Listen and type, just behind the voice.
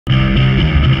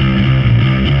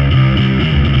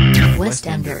West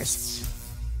Enders.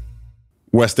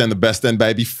 West End, the best end,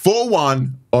 baby.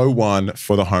 4-1-0-1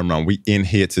 for the home run. We in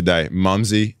here today.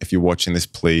 Mumsy, if you're watching this,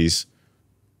 please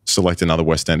select another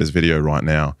West Enders video right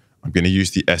now. I'm going to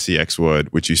use the SEX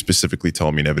word, which you specifically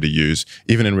told me never to use,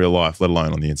 even in real life, let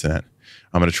alone on the internet.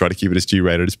 I'm going to try to keep it as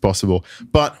G-rated as possible.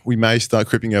 But we may start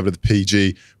creeping over to the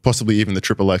PG, possibly even the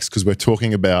XXX, because we're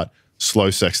talking about slow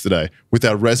sex today with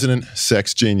our resident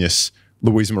sex genius,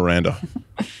 Lousia Miranda.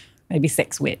 Maybe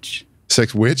sex witch.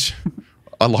 Sex witch?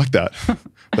 I like that.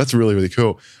 That's really, really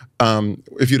cool.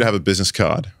 If you'd have a business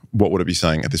card, what would it be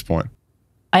saying at this point?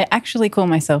 I actually call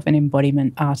myself an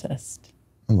embodiment artist.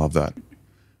 I love that.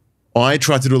 I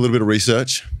tried to do a little bit of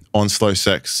research on slow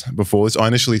sex before this. I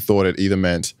initially thought it either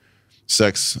meant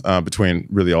sex between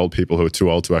really old people who are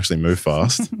too old to actually move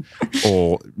fast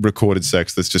or recorded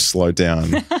sex that's just slowed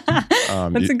down.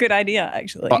 That's a good idea,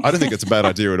 actually. I don't think it's a bad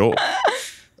idea at all.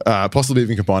 Possibly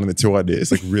even combining the two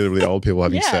ideas, like really, really old people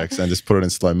having sex and just put it in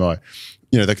slow-mo.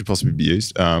 You know, that could possibly be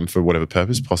used for whatever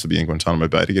purpose, possibly in Guantanamo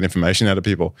Bay to get information out of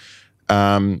people.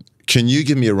 Can you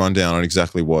give me a rundown on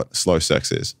exactly what slow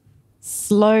sex is?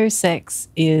 Slow sex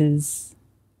is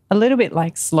a little bit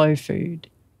like slow food.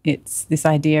 It's this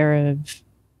idea of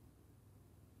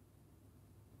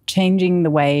changing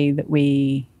the way that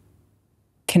we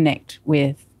connect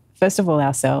with, first of all,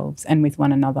 ourselves and with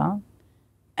one another,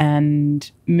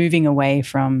 and moving away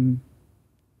from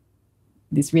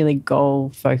this really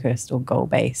goal-focused or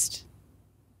goal-based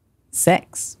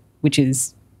sex, which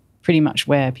is pretty much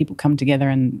where people come together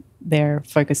and they're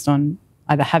focused on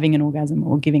either having an orgasm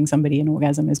or giving somebody an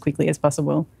orgasm as quickly as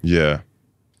possible. Yeah.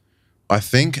 I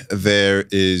think there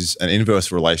is an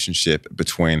inverse relationship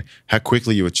between how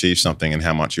quickly you achieve something and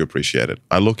how much you appreciate it.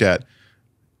 I look at,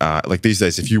 like these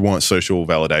days, if you want social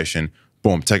validation,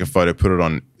 boom, take a photo, put it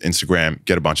on Instagram,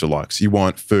 get a bunch of likes. You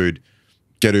want food,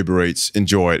 get Uber Eats,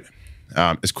 enjoy it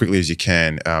as quickly as you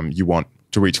can. You want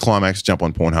to reach climax, jump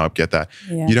on Pornhub, get that.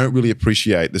 Yeah. You don't really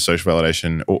appreciate the social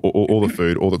validation or the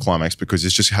food or the climax because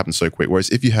it's just happened so quick. Whereas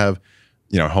if you have,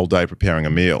 you know, a whole day preparing a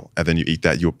meal and then you eat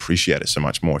that, you appreciate it so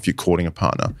much more. If you're courting a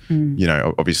partner, you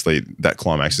know, obviously that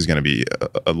climax is going to be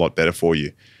a lot better for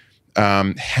you.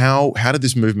 How did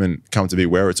this movement come to be?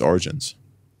 Where are its origins?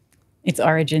 Its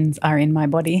origins are in my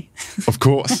body. Of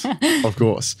course, of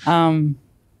course.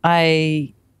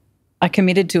 I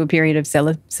committed to a period of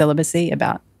celibacy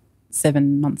about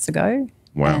 7 months ago.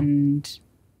 Wow. And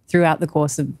throughout the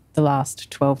course of the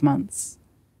last 12 months,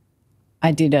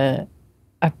 I did a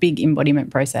big embodiment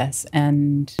process,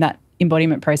 and that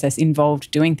embodiment process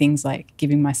involved doing things like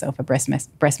giving myself a breast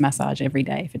massage every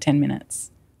day for 10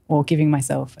 minutes or giving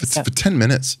myself for 10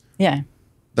 minutes? Yeah.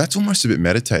 That's almost a bit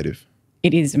meditative.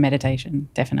 It is a meditation,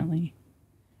 definitely.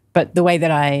 But the way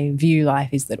that I view life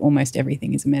is that almost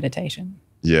everything is a meditation.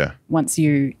 Yeah. Once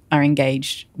you are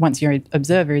engaged, once your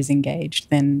observer is engaged,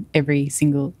 then every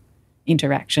single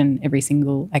interaction, every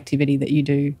single activity that you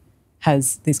do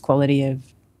has this quality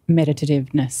of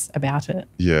meditativeness about it.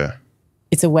 Yeah.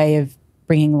 It's a way of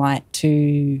bringing light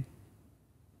to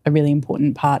a really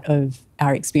important part of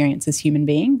our experience as human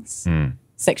beings.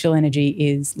 Sexual energy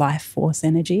is life force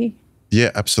energy.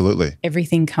 Yeah, absolutely.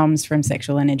 Everything comes from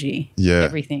sexual energy. Yeah.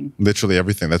 Everything. Literally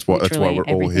everything. That's why we're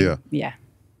all here. Yeah.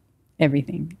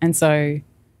 Everything. And so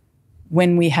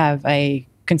when we have a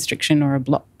constriction or a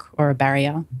block or a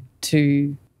barrier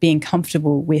to being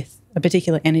comfortable with a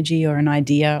particular energy or an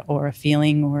idea or a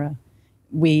feeling or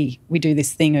we do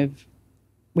this thing of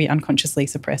we unconsciously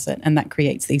suppress it, and that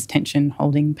creates these tension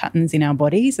holding patterns in our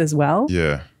bodies as well.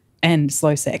 Yeah. And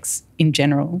slow sex in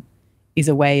general is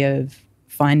a way of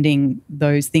finding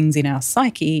those things in our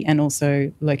psyche and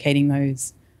also locating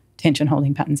those tension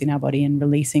holding patterns in our body and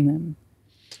releasing them.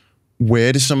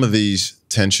 Where do some of these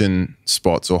tension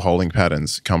spots or holding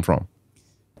patterns come from?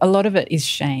 A lot of it is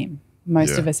shame.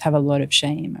 Most of us have a lot of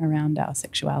shame around our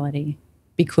sexuality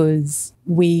because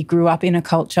we grew up in a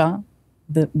culture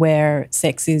where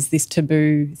sex is this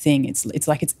taboo thing. It's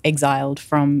like it's exiled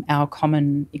from our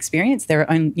common experience. There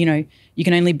are only, you know, you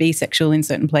can only be sexual in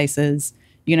certain places.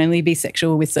 You can only be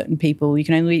sexual with certain people. You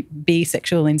can only be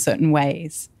sexual in certain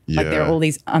ways. Yeah. Like there are all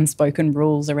these unspoken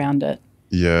rules around it.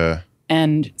 Yeah.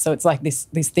 And so it's like this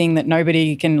thing that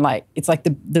nobody can, like, it's like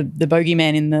the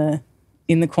bogeyman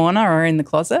in the corner or in the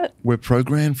closet. We're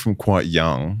programmed from quite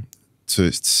young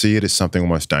to see it as something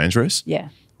almost dangerous. Yeah.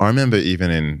 I remember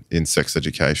even in sex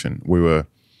education,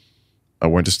 I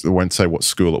won't say what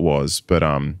school it was, but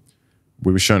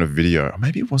we were shown a video.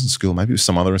 Maybe it wasn't school, maybe it was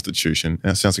some other institution.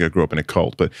 And it sounds like I grew up in a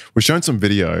cult, but we're shown some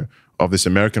video of this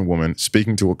American woman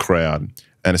speaking to a crowd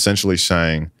and essentially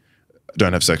saying,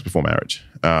 don't have sex before marriage.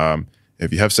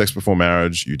 If you have sex before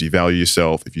marriage, you devalue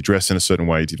yourself. If you dress in a certain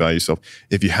way, you devalue yourself.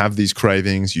 If you have these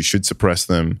cravings, you should suppress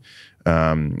them.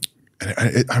 And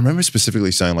I remember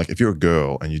specifically saying, like, if you're a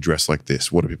girl and you dress like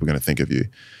this, what are people going to think of you?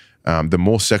 The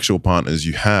more sexual partners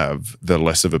you have, the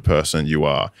less of a person you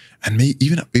are. And me,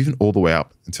 even all the way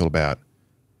up until about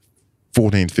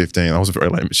 14, 15, I was a very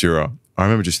late mature. I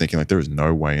remember just thinking, like, there is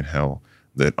no way in hell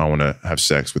that I want to have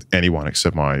sex with anyone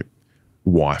except my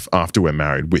wife after we're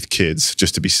married with kids,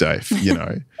 just to be safe, you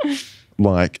know?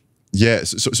 Like, yeah,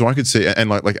 so I could see, and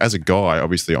like as a guy,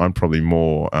 obviously I'm probably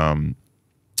more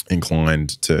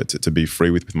inclined to be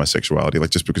free with my sexuality, like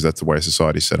just because that's the way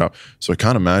society's set up. So I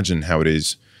can't imagine how it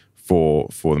is for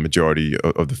the majority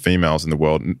of the females in the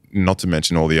world, not to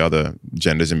mention all the other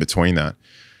genders in between that.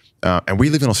 And we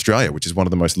live in Australia, which is one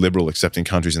of the most liberal, accepting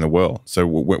countries in the world. So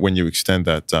when you extend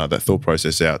that thought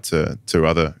process out to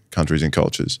other countries and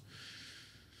cultures,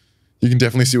 you can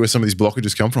definitely see where some of these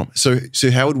blockages come from. So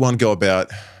how would one go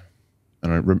about, I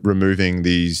don't know, removing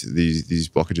these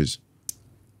blockages?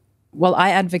 Well,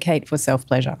 I advocate for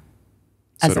self-pleasure.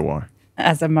 So do I.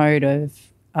 As a mode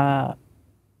of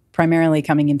primarily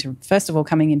coming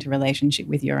into relationship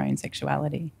with your own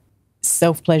sexuality.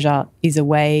 Self-pleasure is a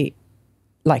way,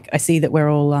 like I see that we're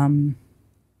all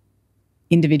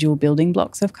individual building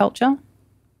blocks of culture.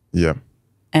 Yeah.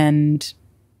 And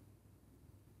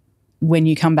when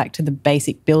you come back to the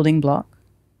basic building block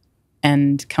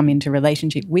and come into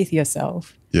relationship with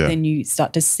yourself, then you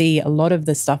start to see a lot of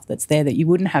the stuff that's there that you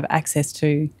wouldn't have access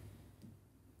to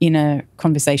in a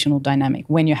conversational dynamic.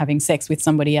 When you're having sex with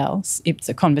somebody else, it's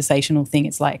a conversational thing.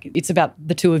 It's like, it's about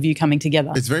the two of you coming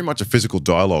together. It's very much a physical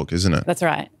dialogue, isn't it? That's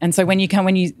right. And so when you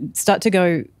start to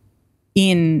go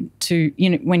into,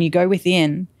 when you go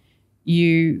within,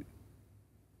 you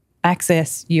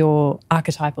access your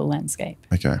archetypal landscape.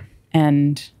 Okay.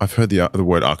 And I've heard the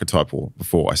word archetypal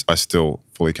before. I still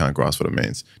fully can't grasp what it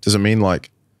means. Does it mean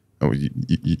like,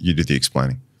 you did the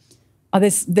explaining? Oh,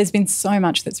 there's been so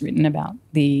much that's written about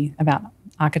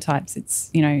archetypes. It's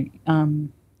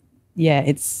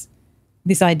it's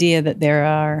this idea that there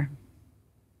are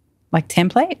like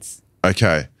templates.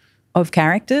 Okay. Of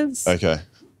characters. Okay.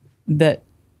 That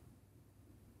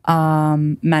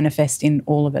manifest in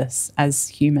all of us as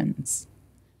humans.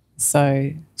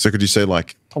 So could you say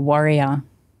like a warrior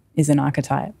is an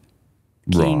archetype.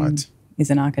 King right.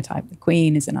 is an archetype. The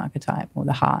queen is an archetype, or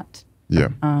the heart. Yeah.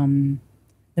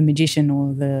 The magician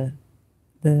or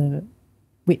the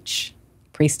witch,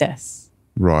 priestess.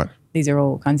 Right. These are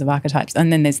all kinds of archetypes.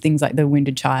 And then there's things like the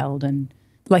wounded child, and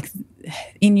like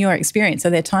in your experience, are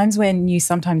there times when you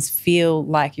sometimes feel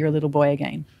like you're a little boy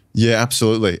again? Yeah,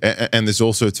 absolutely. And there's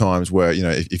also times where,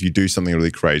 if you do something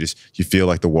really courageous, you feel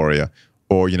like the warrior.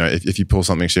 Or, if you pull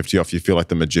something shifty off, you feel like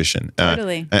the magician.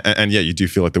 Totally. And yeah, you do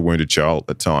feel like the wounded child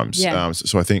at times. Yeah.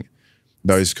 So I think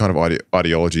those kind of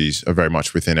ideologies are very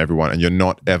much within everyone, and you're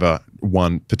not ever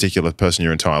one particular person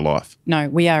your entire life. No,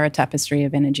 we are a tapestry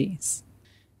of energies.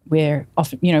 We're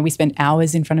often, we spend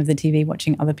hours in front of the TV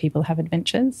watching other people have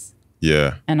adventures.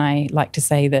 Yeah. And I like to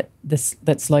say that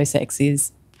that slow sex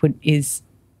is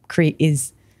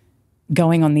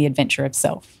going on the adventure of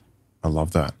self. I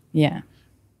love that. Yeah.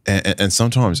 And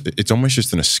sometimes it's almost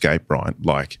just an escape, right?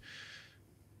 Like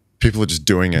people are just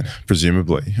doing it,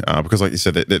 presumably, because like you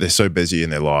said, they're so busy in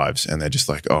their lives, and they're just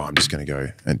like, oh, I'm just going to go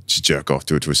and just jerk off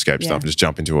to escape stuff, and just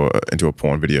jump into a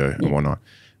porn video and whatnot.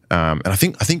 And I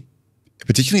think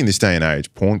particularly in this day and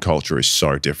age, porn culture is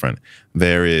so different.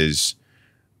 There is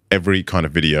every kind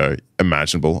of video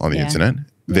imaginable on the internet.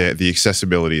 The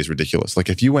accessibility is ridiculous. Like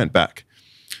if you went back,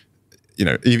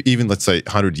 even let's say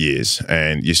 100 years,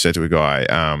 and you said to a guy,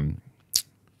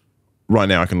 right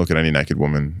now I can look at any naked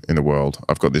woman in the world.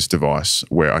 I've got this device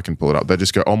where I can pull it up. They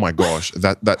just go, oh my gosh,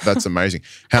 that's amazing.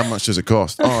 How much does it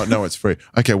cost? Oh, no, it's free.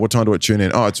 Okay, what time do I tune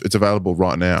in? Oh, it's available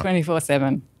right now.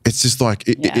 24/7. It's just like,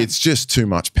 it's just too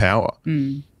much power.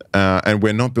 And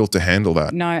we're not built to handle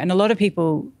that. No, and a lot of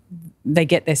people, they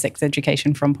get their sex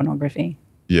education from pornography.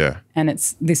 Yeah. And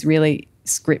it's this really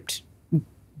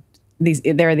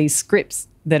there are these scripts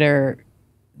that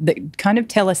kind of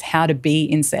tell us how to be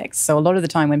in sex. So a lot of the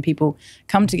time when people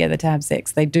come together to have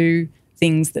sex, they do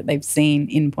things that they've seen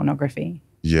in pornography.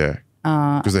 Yeah.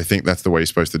 Because they think that's the way you're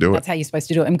supposed to do it. That's how you're supposed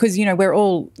to do it. And because, we're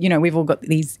all, we've all got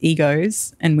these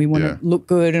egos, and we want to look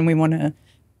good, and we want to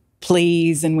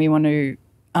please, and we want to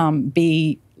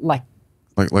be like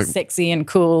sexy and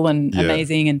cool and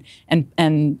amazing,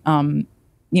 and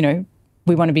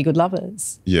we want to be good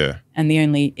lovers. Yeah. And the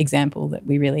only example that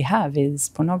we really have is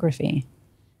pornography.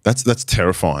 That's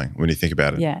terrifying when you think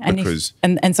about it. Yeah.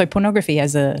 And so pornography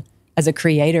as a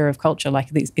creator of culture, like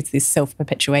it's this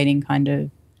self-perpetuating kind of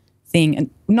thing. And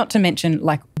not to mention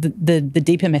like the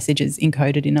deeper messages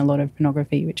encoded in a lot of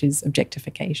pornography, which is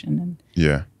objectification. And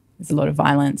Yeah. there's a lot of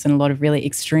violence and a lot of really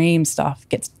extreme stuff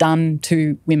gets done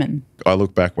to women. I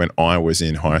look back when I was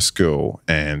in high school,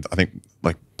 and I think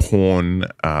like porn,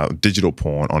 digital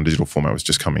porn on digital format was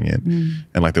just coming in.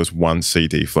 And like there was one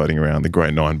CD floating around, The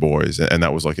Great Nine Boys, and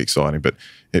that was like exciting, but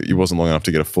it wasn't long enough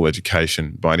to get a full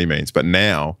education by any means. But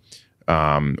now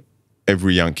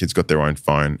every young kid's got their own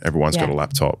phone. Everyone's got a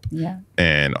laptop. Yeah.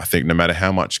 And I think no matter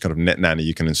how much kind of net nanny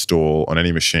you can install on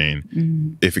any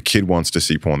machine, if a kid wants to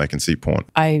see porn, they can see porn.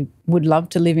 I would love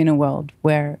to live in a world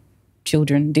where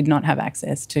children did not have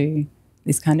access to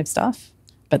this kind of stuff,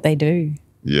 but they do.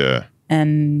 Yeah.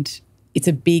 And it's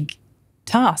a big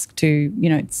task to, you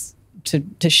know, it's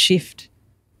to shift,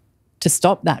 to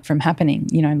stop that from happening.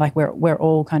 You know, like we're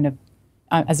all kind of,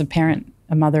 as a parent,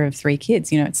 a mother of 3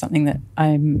 kids, you know, it's something that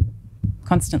I'm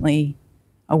constantly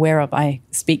aware of. I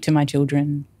speak to my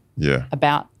children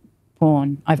about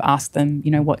porn. I've asked them,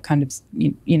 you know, what kind of,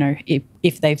 you know,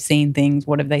 if they've seen things,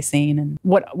 what have they seen? And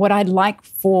what I'd like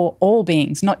for all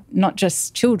beings, not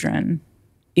just children,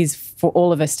 is for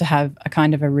all of us to have a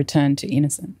kind of a return to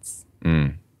innocence.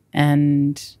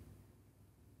 And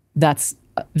that's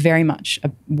very much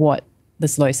what the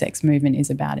slow sex movement is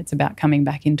about. It's about coming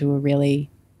back into a really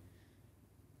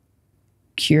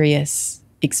curious,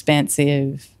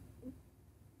 expansive,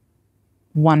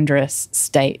 wondrous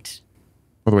state.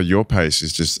 By the way, your pace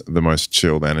is just the most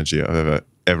chilled energy I've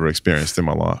ever experienced in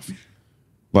my life.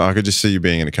 Like I could just see you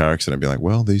being in a car accident and be like,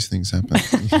 well, these things happen.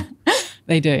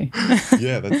 They do.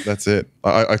 Yeah, that's it.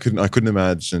 I couldn't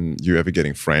imagine you ever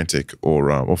getting frantic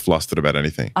or flustered about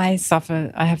anything. I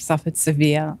have suffered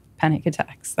severe panic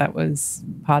attacks. That was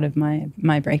part of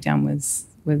my breakdown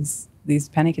was these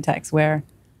panic attacks where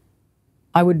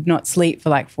I would not sleep for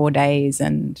like 4 days,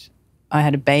 and I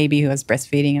had a baby who I was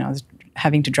breastfeeding, and I was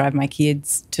having to drive my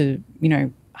kids to, you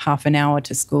know, half an hour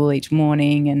to school each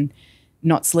morning and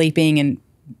not sleeping and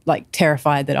like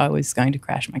terrified that I was going to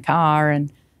crash my car.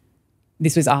 And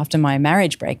this was after my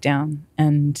marriage breakdown,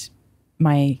 and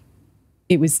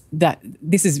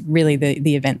this is really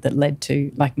the event that led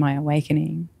to like my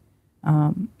awakening.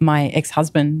 My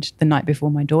ex-husband, the night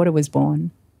before my daughter was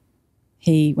born,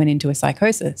 he went into a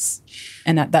psychosis.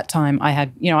 And at that time I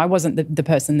had, you know, I wasn't the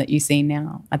person that you see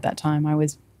now. At that time I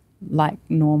was like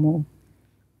normal.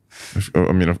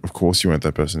 I mean, of course you weren't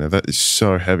that person. That is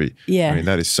so heavy. Yeah. I mean,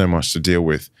 that is so much to deal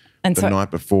with. And the night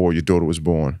before your daughter was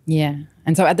born. Yeah.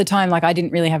 And so at the time, like I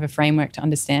didn't really have a framework to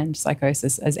understand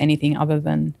psychosis as anything other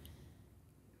than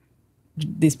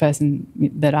this person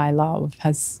that I love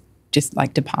has just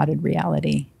like departed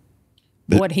reality.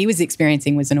 What he was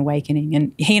experiencing was an awakening,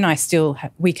 and he and I still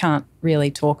we can't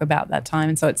really talk about that time.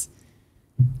 And so it's,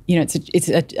 you know, it's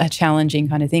a challenging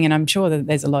kind of thing. And I'm sure that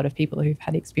there's a lot of people who've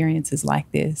had experiences like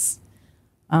this.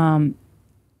 I'm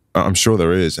sure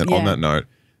there is. And on that note,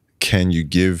 can you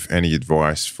give any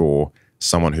advice for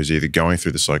someone who's either going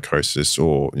through the psychosis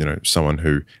or, you know, someone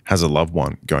who has a loved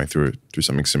one going through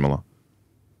something similar?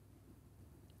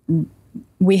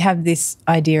 We have this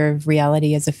idea of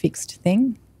reality as a fixed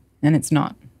thing, and it's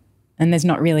not. And there's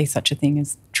not really such a thing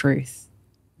as truth.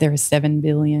 There are 7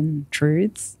 billion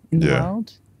truths in the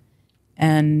world.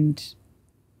 And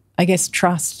I guess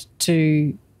trust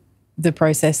to the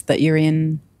process that you're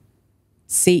in.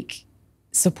 Seek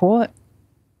support.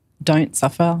 Don't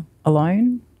suffer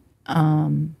alone.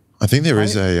 I think there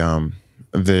is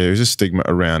a stigma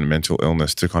around mental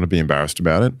illness to kind of be embarrassed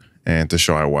about it and to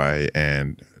shy away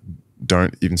and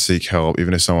don't even seek help.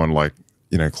 Even if someone like,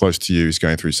 you know, close to you is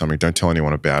going through something, don't tell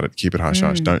anyone about it. Keep it hush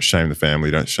hush. Don't shame the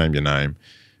family. Don't shame your name.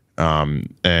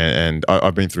 And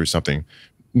I've been through something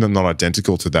not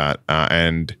identical to that.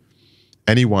 And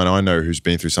anyone I know who's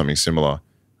been through something similar,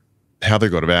 how they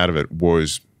got out of it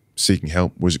was seeking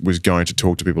help, was going to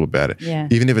talk to people about it. Yeah.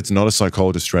 Even if it's not a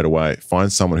psychologist straight away,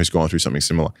 find someone who's gone through something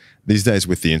similar. These days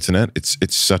with the internet,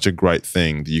 it's such a great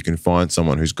thing that you can find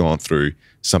someone who's gone through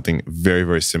something very,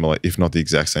 very similar, if not the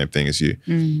exact same thing as you.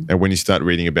 And when you start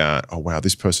reading about, oh wow,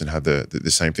 this person had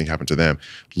the same thing happen to them,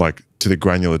 like to the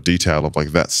granular detail of like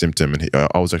that symptom. And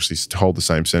I was actually told the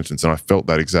same sentence and I felt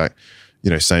that exact, you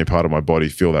know, same part of my body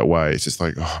feel that way. It's just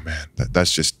like, oh man,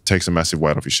 that's just takes a massive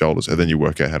weight off your shoulders, and then you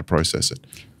work out how to process it.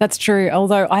 That's true.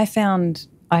 Although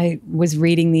I was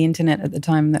reading the internet at the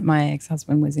time that my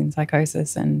ex-husband was in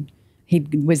psychosis, and he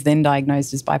was then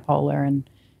diagnosed as bipolar, and,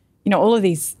 you know, all of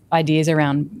these ideas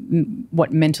around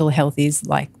what mental health is,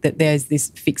 like that there's this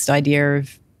fixed idea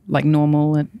of like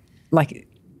normal, and like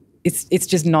it's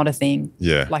just not a thing.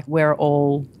 Yeah. Like we're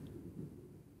all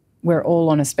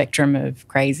on a spectrum of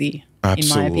crazy. in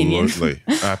my opinion. Absolutely.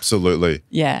 Absolutely.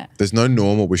 Yeah. There's no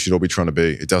normal we should all be trying to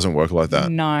be. It doesn't work like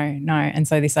that. No. And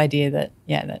so this idea that,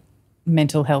 that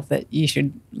mental health, that you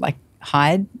should like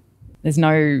hide, there's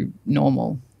no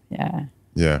normal. Yeah.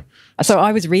 Yeah. So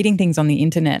I was reading things on the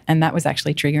internet, and that was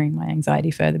actually triggering my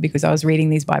anxiety further, because I was reading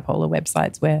these bipolar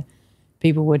websites where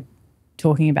people were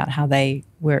talking about how they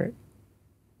were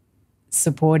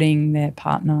supporting their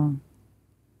partner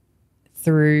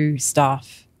through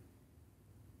stuff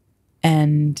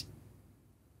and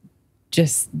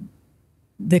just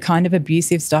the kind of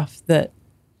abusive stuff that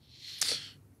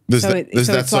there's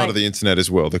that side of the internet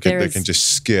as well. They can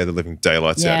just scare the living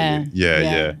daylights out of you.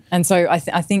 Yeah. And so I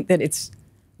think that it's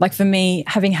like, for me,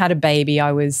 having had a baby,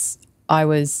 I was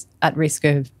at risk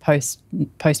of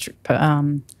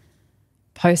postnatal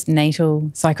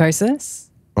psychosis.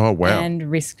 Oh, wow. And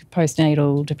risk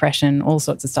postnatal depression, all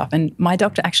sorts of stuff. And my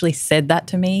doctor actually said that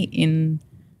to me in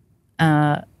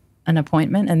an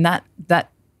appointment, and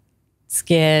that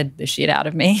scared the shit out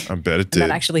of me. I bet it did.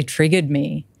 That actually triggered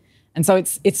me. And so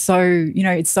it's so,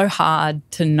 it's so hard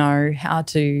to know how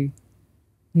to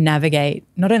not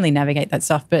only navigate that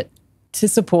stuff, but to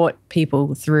support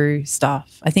people through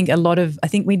stuff. I think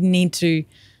we need to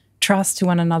trust to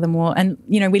one another more. And,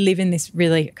 we live in this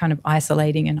really kind of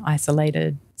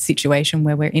isolated situation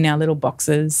where we're in our little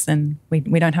boxes and we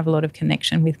don't have a lot of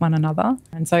connection with one another.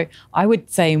 And so I would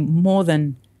say, more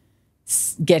than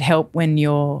get help when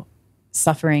you're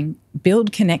suffering,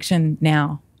 build connection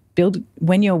now.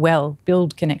 When you're well,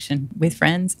 build connection with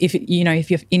friends. If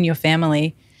you're in your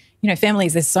family,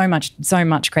 families, there's so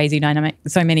much crazy dynamic,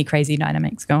 so many crazy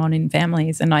dynamics go on in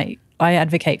families. And I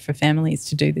advocate for families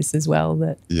to do this as well,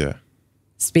 that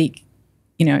speak,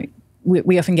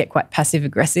 we often get quite passive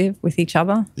aggressive with each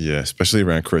other. Yeah, especially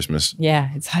around Christmas.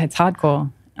 Yeah, it's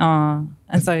hardcore. And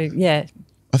so, yeah.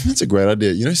 I think that's a great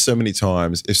idea. So many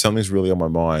times if something's really on my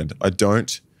mind, I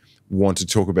don't want to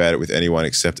talk about it with anyone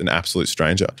except an absolute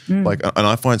stranger. And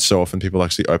I find so often people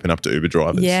actually open up to Uber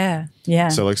drivers. Yeah.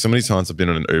 So like so many times I've been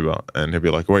on an Uber and he'll be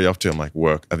like, "Where are you off to?" I'm like,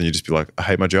 "Work." And then you just be like, "I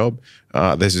hate my job.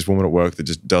 There's this woman at work that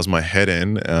just does my head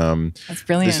in. That's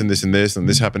brilliant. This and this and this, and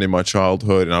this happened in my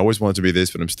childhood, and I always wanted to be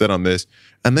this, but I'm instead on this."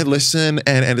 And they listen,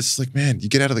 and it's like, man, you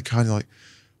get out of the car and you're like,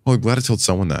 "Oh, I'm glad I told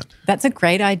someone that." That's a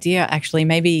great idea, actually.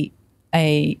 Maybe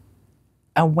a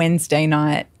Wednesday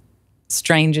night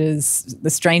the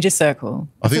stranger circle.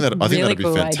 I think that'd be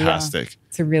fantastic. Idea.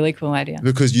 It's a really cool idea.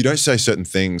 Because you don't say certain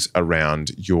things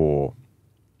around your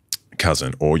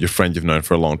cousin or your friend you've known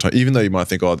for a long time, even though you might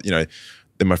think, they're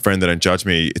my friend, they don't judge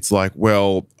me. It's like,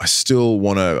 well, I still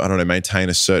want to, maintain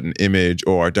a certain image,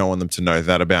 or I don't want them to know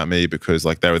that about me because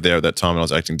like they were there at that time and I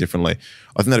was acting differently.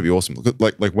 I think that'd be awesome.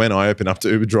 Like when I open up to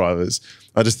Uber drivers,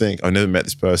 I just think, I've never met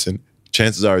this person.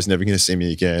 Chances are he's never going to see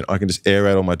me again. I can just air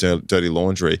out all my dirty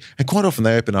laundry. And quite often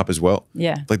they open up as well.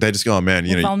 Yeah. Like they just go, "Oh man,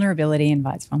 vulnerability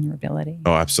invites vulnerability."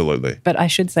 Oh, absolutely. But I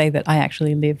should say that I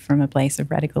actually live from a place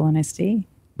of radical honesty.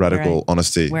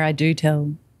 Honesty. Where I do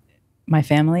tell my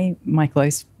family,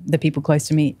 the people close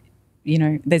to me,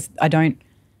 I don't.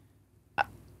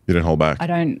 You don't hold back. I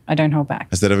don't hold back.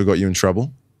 Has that ever got you in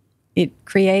trouble? It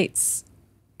creates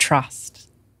trust,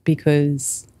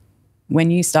 because when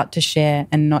you start to share,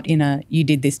 and not in a "you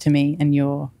did this to me and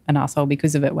you're an asshole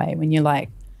because of it" way, when you're like,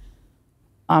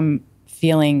 "I'm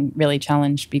feeling really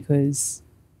challenged because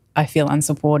I feel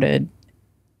unsupported,"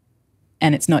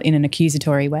 and it's not in an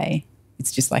accusatory way,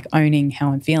 it's just like owning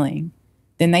how I'm feeling,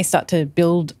 then they start to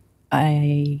build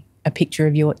a picture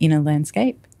of your inner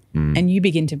landscape, and you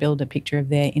begin to build a picture of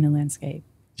their inner landscape.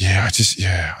 Yeah,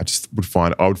 I would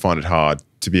find it hard,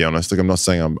 to be honest. Like, I'm not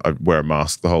saying I wear a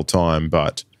mask the whole time,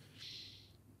 but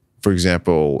for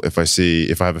example, if I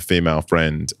have a female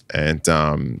friend and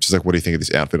she's like, "What do you think of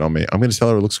this outfit on me?" I'm going to tell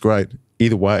her it looks great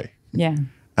either way. Yeah.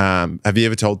 Have you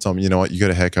ever told Tom, "You know what, you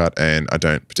got a haircut and I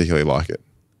don't particularly like it,"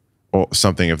 or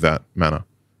something of that manner?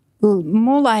 Well,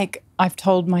 more like I've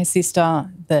told my sister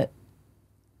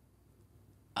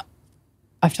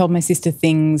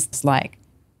things like,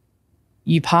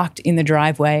 "You parked in the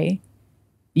driveway.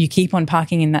 You keep on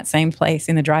parking in that same place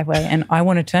in the driveway, and I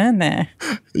want to turn there."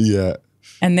 Yeah.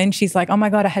 And then she's like, "Oh my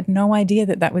God, I had no idea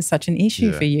that was such an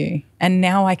issue for you. And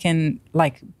now I can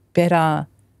like better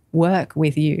work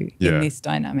with you in this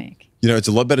dynamic." It's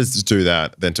a lot better to do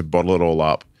that than to bottle it all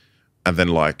up and then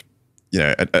like,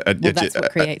 that's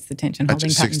what creates the tension holding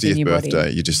patterns in your body. 60th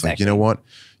birthday, you're just like, "You know what?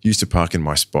 You used to park in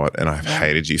my spot and I've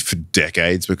hated you for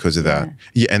decades because of that."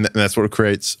 Yeah, and that's what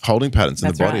creates holding patterns in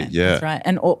the body. Right. Yeah. That's right.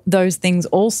 And those things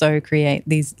also create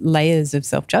these layers of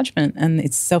self-judgment, and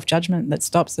it's self-judgment that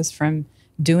stops us from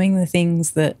doing the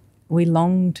things that we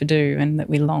long to do and that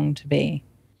we long to be.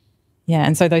 Yeah,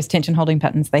 and so those tension holding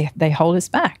patterns, they hold us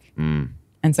back.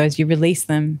 And so as you release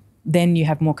them, then you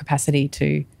have more capacity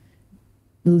to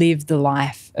live the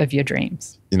life of your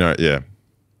dreams. You know, yeah.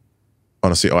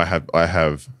 Honestly, I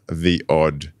have the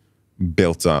odd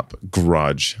built up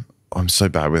grudge. I'm so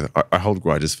bad with it. I hold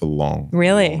grudges for long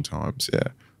times.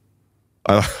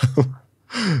 Yeah.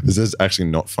 This is actually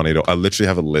not funny at all. I literally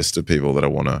have a list of people that I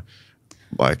want to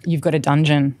like. You've got a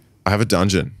dungeon. I have a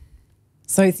dungeon.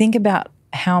 So think about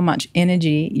how much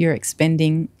energy you're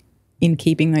expending in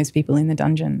keeping those people in the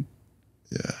dungeon.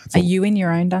 Yeah. Are you in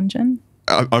your own dungeon?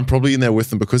 I'm probably in there with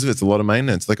them because of it. It's a lot of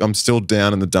maintenance. Like I'm still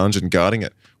down in the dungeon guarding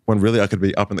it when really I could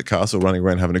be up in the castle running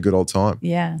around having a good old time.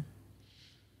 Yeah.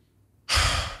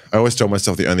 I always tell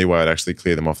myself the only way I'd actually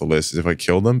clear them off the list is if I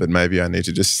kill them, but maybe I need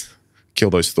to just kill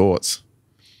those thoughts.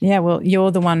 Yeah, well,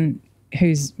 you're the one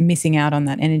who's missing out on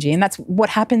that energy. And that's what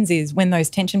happens is when those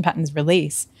tension patterns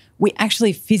release, we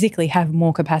actually physically have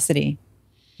more capacity.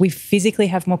 We physically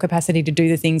have more capacity to do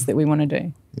the things that we want to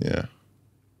do. Yeah.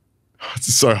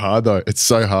 It's so hard though. It's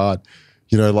so hard.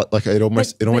 You know, like it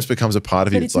almost becomes a part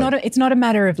of you. But it's not a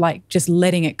matter of like just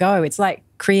letting it go. It's like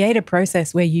create a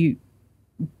process where you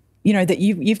know that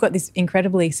you've got this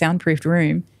incredibly soundproofed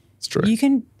room. It's true. You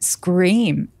can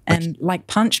scream and like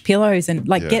punch pillows and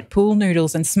like get pool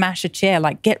noodles and smash a chair,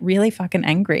 like get really fucking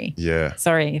angry. Yeah.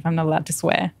 Sorry if I'm not allowed to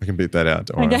swear. I can beat that out.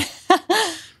 Don't worry.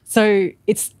 So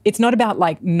it's not about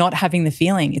like not having the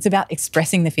feeling. It's about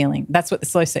expressing the feeling. That's what the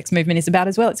slow sex movement is about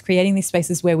as well. It's creating these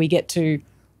spaces where we get to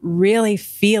really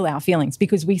feel our feelings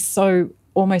because we so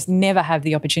almost never have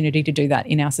the opportunity to do that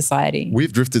in our society.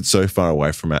 We've drifted so far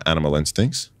away from our animal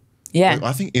instincts. Yeah. Like,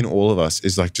 I think in all of us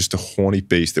is like just a horny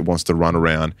beast that wants to run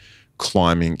around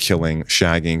climbing, killing,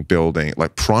 shagging, building,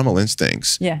 like primal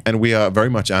instincts. Yeah. And we are very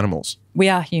much animals. We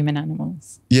are human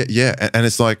animals. Yeah, yeah. And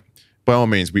it's like, by all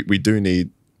means, we do need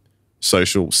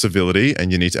social civility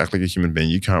and you need to act like a human being.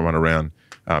 You can't run around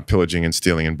pillaging and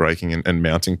stealing and breaking and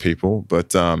mounting people.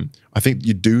 But I think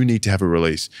you do need to have a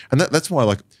release. And that's why,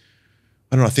 like,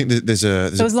 I don't know, I think there's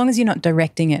So as long as you're not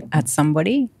directing it at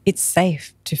somebody, it's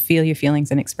safe to feel your feelings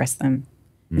and express them.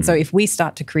 And so if we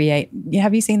start to create,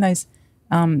 have you seen those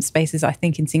spaces, I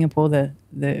think in Singapore,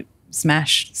 the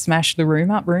smash the room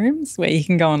up rooms where you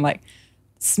can go and like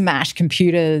smash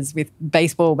computers with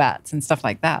baseball bats and stuff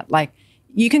like that. Like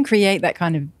you can create that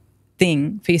kind of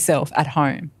thing for yourself at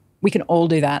home. We can all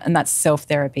do that, and that's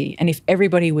self-therapy. And if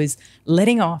everybody was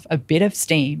letting off a bit of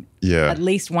steam at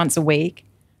least once a week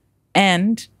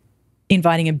and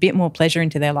inviting a bit more pleasure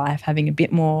into their life, having a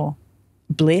bit more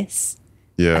bliss,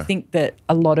 I think that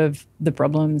a lot of the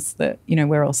problems that, you know,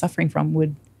 we're all suffering from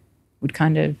would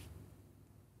kind of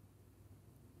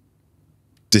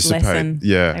dissipate. Lessen.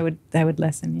 Yeah. They would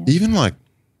lessen, yeah. Even like,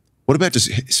 what about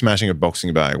just smashing a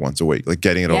boxing bag once a week? Like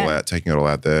getting it all out, taking it all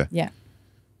out there. Yeah.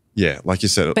 Yeah, like you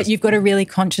said. But you've got to really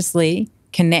consciously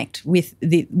connect with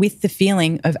the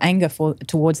feeling of anger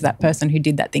towards that person who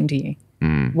did that thing to you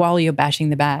while you're bashing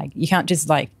the bag. You can't just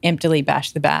like emptily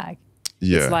bash the bag.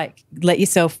 Yeah. It's like let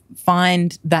yourself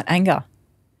find that anger.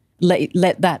 Let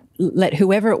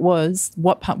whoever it was,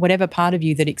 whatever part of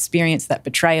you that experienced that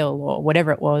betrayal or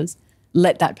whatever it was,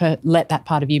 let that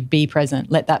part of you be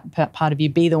present. Let that part of you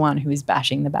be the one who is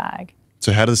bashing the bag.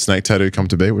 So how did the snake tattoo come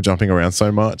to be? We're jumping around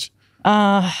so much.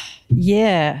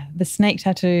 Yeah, the snake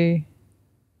tattoo.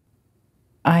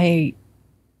 I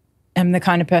am the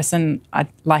kind of person I'd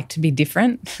like to be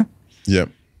different. Yeah.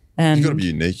 And you got to be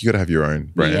unique. You got to have your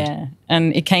own brand. Yeah.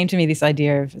 And it came to me, this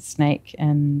idea of a snake,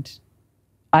 and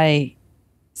I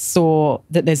saw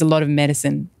that there's a lot of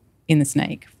medicine in the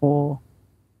snake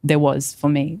there was for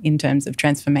me in terms of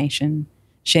transformation,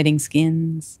 shedding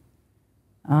skins.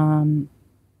 You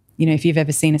know, if you've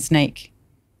ever seen a snake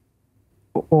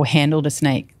or handled a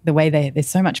snake, the way there's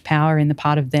so much power in the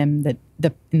part of them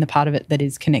in the part of it that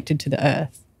is connected to the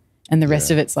earth, and the rest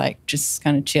of it's like just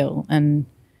kind of chill, and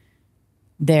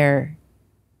their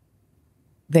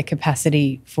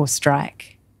capacity for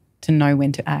strike, to know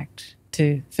when to act,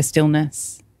 for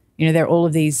stillness. You know, there are all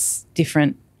of these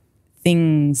different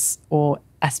things or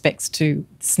aspects to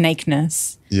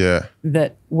snakeness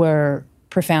that were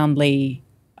profoundly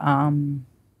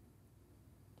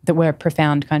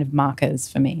profound kind of markers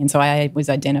for me. And so I was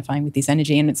identifying with this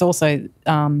energy. And it's also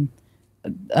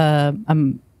a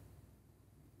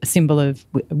symbol of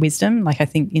wisdom. Like I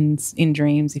think in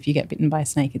dreams, if you get bitten by a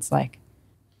snake, it's like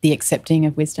the accepting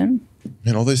of wisdom.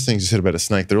 Man, all those things you said about a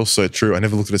snake, they're all so true. I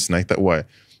never looked at a snake that way.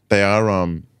 They are,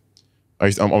 I'm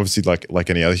obviously like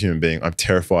any other human being, I'm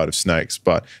terrified of snakes,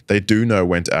 but they do know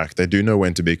when to act. They do know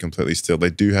when to be completely still. They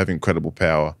do have incredible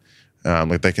power.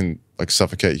 Like they can like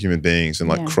suffocate human beings and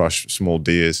like Yeah. crush small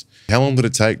deers. How long did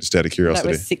it take, just out of That curiosity?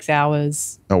 was 6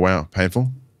 hours. Oh, wow.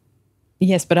 Painful?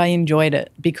 Yes, but I enjoyed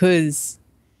it because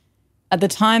at the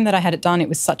time that I had it done, it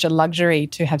was such a luxury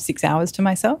to have 6 hours to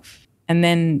myself. And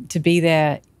then to be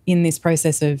there in this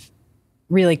process of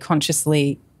really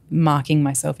consciously marking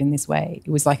myself in this way,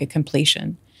 it was like a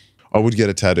completion. I would get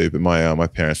a tattoo, but my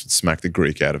parents would smack the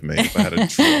Greek out of me if I had a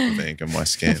drop of ink on my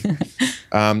skin.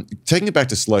 Taking it back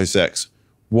to slow sex,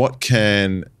 what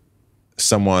can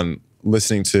someone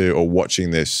listening to or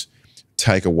watching this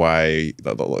take away?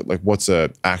 Like what's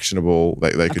a actionable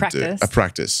they could practice. do? A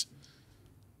practice.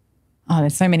 Oh,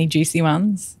 there's so many juicy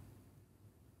ones.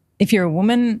 If you're a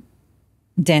woman,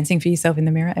 dancing for yourself in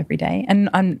the mirror every day.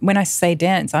 And when I say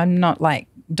dance, I'm not like,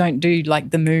 don't do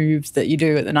like the moves that you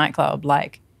do at the nightclub.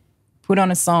 Like put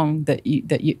on a song that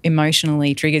you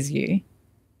emotionally triggers you,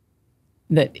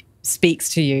 that speaks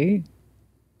to you,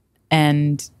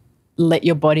 and let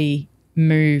your body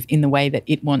move in the way that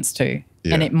it wants to.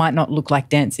 Yeah. And it might not look like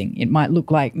dancing. It might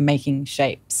look like making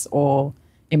shapes, or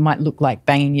it might look like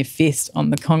banging your fist on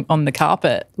the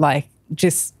carpet. Like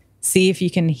just see if you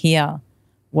can hear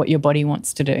what your body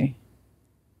wants to do.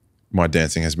 My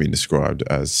dancing has been described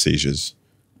as seizures.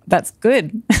 That's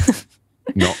good.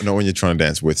 Not when you're trying to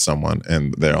dance with someone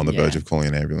and they're on the verge of calling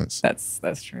an ambulance.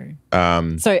 That's true.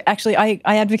 So actually, I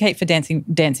advocate for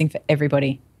dancing for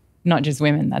everybody, not just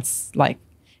women. That's like,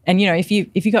 and you know, if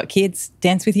you got kids,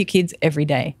 dance with your kids every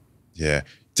day. Yeah.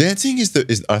 Dancing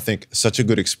is I think such a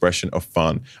good expression of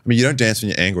fun. I mean, you don't dance when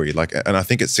you're angry, like, and I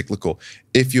think it's cyclical.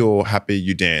 If you're happy,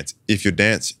 you dance. If you're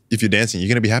dancing, you're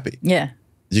going to be happy. Yeah.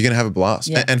 You're going to have a blast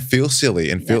and feel silly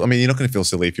and feel. I mean, you're not going to feel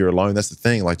silly if you're alone. That's the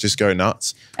thing. Like, just go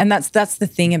nuts. And that's the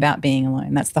thing about being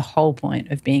alone. That's the whole point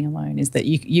of being alone, is that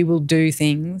you will do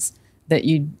things that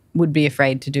you would be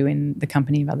afraid to do in the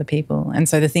company of other people. And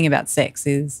so the thing about sex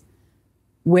is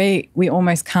we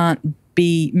almost can't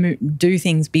do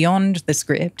things beyond the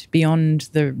script, beyond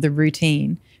the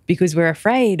routine, because we're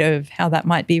afraid of how that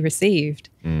might be received.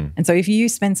 And so if you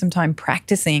spend some time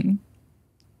practicing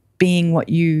being what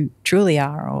you truly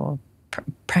are, or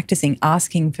practicing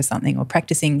asking for something, or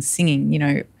practicing singing, you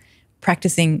know,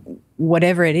 practicing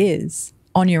whatever it is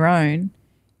on your own,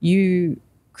 you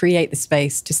create the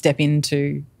space to step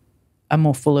into a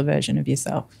more fuller version of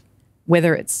yourself,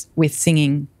 whether it's with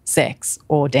singing, sex,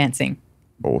 or dancing.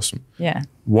 Awesome. Yeah.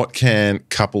 What can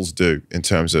couples do in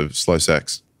terms of slow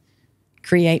sex?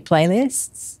 Create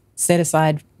playlists, set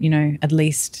aside, you know, at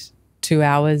least 2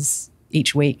 hours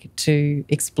each week to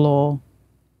explore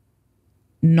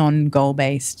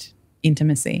non-goal-based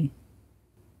intimacy.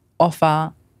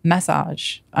 Offer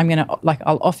massage.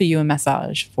 I'll offer you a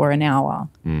massage for an hour.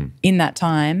 In that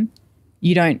time,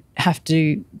 you don't have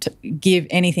to give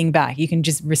anything back. You can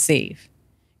just receive.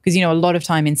 Because, you know, a lot of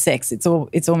time in sex, it's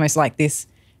almost like this,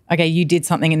 okay, you did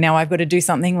something and now I've got to do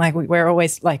something. Like we're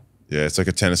always like, yeah, it's like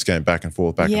a tennis game, back and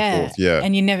forth, back and forth. Yeah.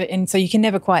 And so you can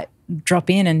never quite drop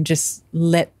in and just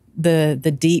let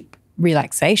the deep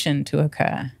relaxation to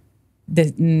occur.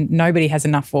 Nobody has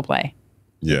enough foreplay.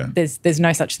 Yeah. There's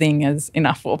no such thing as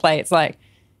enough foreplay. It's like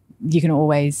you can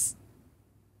always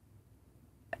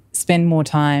spend more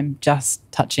time just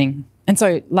touching. And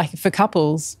so like for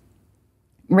couples,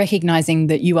 recognizing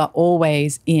that you are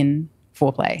always in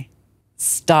foreplay.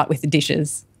 Start with the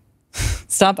dishes.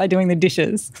 Start by doing the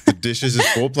dishes. The dishes is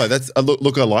foreplay. That's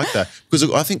look. I like that, because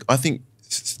look, I think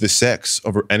the sex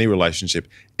of any relationship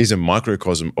is a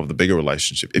microcosm of the bigger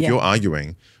relationship. If you're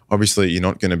arguing, obviously you're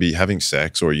not going to be having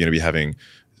sex, or you're going to be having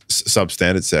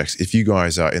substandard sex. If you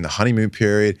guys are in the honeymoon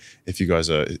period, if you guys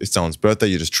are, it's someone's birthday,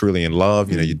 you're just truly in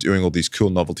love. You know, you're doing all these cool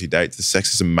novelty dates. The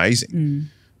sex is amazing.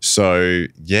 So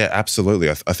yeah, absolutely.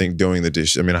 I think doing the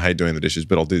dishes. I mean, I hate doing the dishes,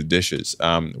 but I'll do the dishes.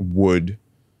 Would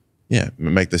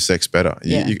make the sex better.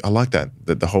 I like that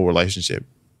the whole relationship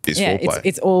is foreplay.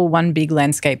 It's all one big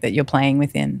landscape that you're playing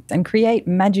within, and create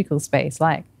magical space.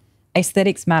 Like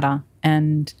aesthetics matter,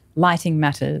 and lighting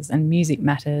matters, and music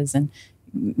matters, and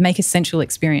make a sensual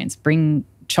experience. Bring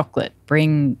chocolate,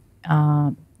 bring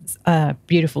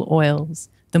beautiful oils.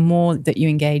 The more that you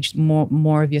engage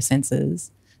more of your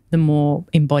senses, the more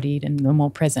embodied and the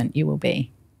more present you will be.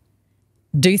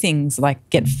 Do things like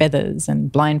get feathers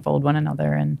and blindfold one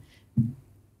another and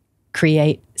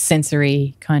create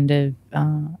sensory kind of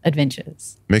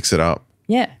adventures. Mix it up.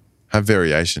 Yeah. Have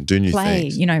variation. Do new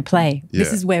things. Play. Yeah.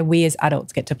 This is where we as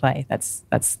adults get to play. That's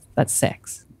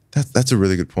sex. That's a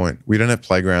really good point. We don't have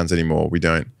playgrounds anymore.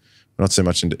 We're not so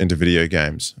much into video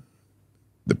games.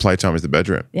 The playtime is the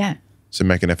bedroom. Yeah. So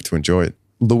make an effort to enjoy it.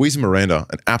 Lousia Miranda,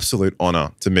 an absolute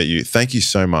honor to meet you. Thank you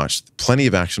so much. Plenty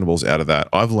of actionables out of that.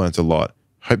 I've learned a lot.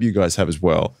 Hope you guys have as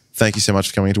well. Thank you so much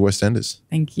for coming into West Enders.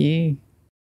 Thank you.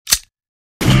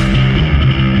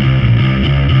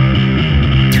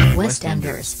 West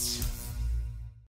Enders.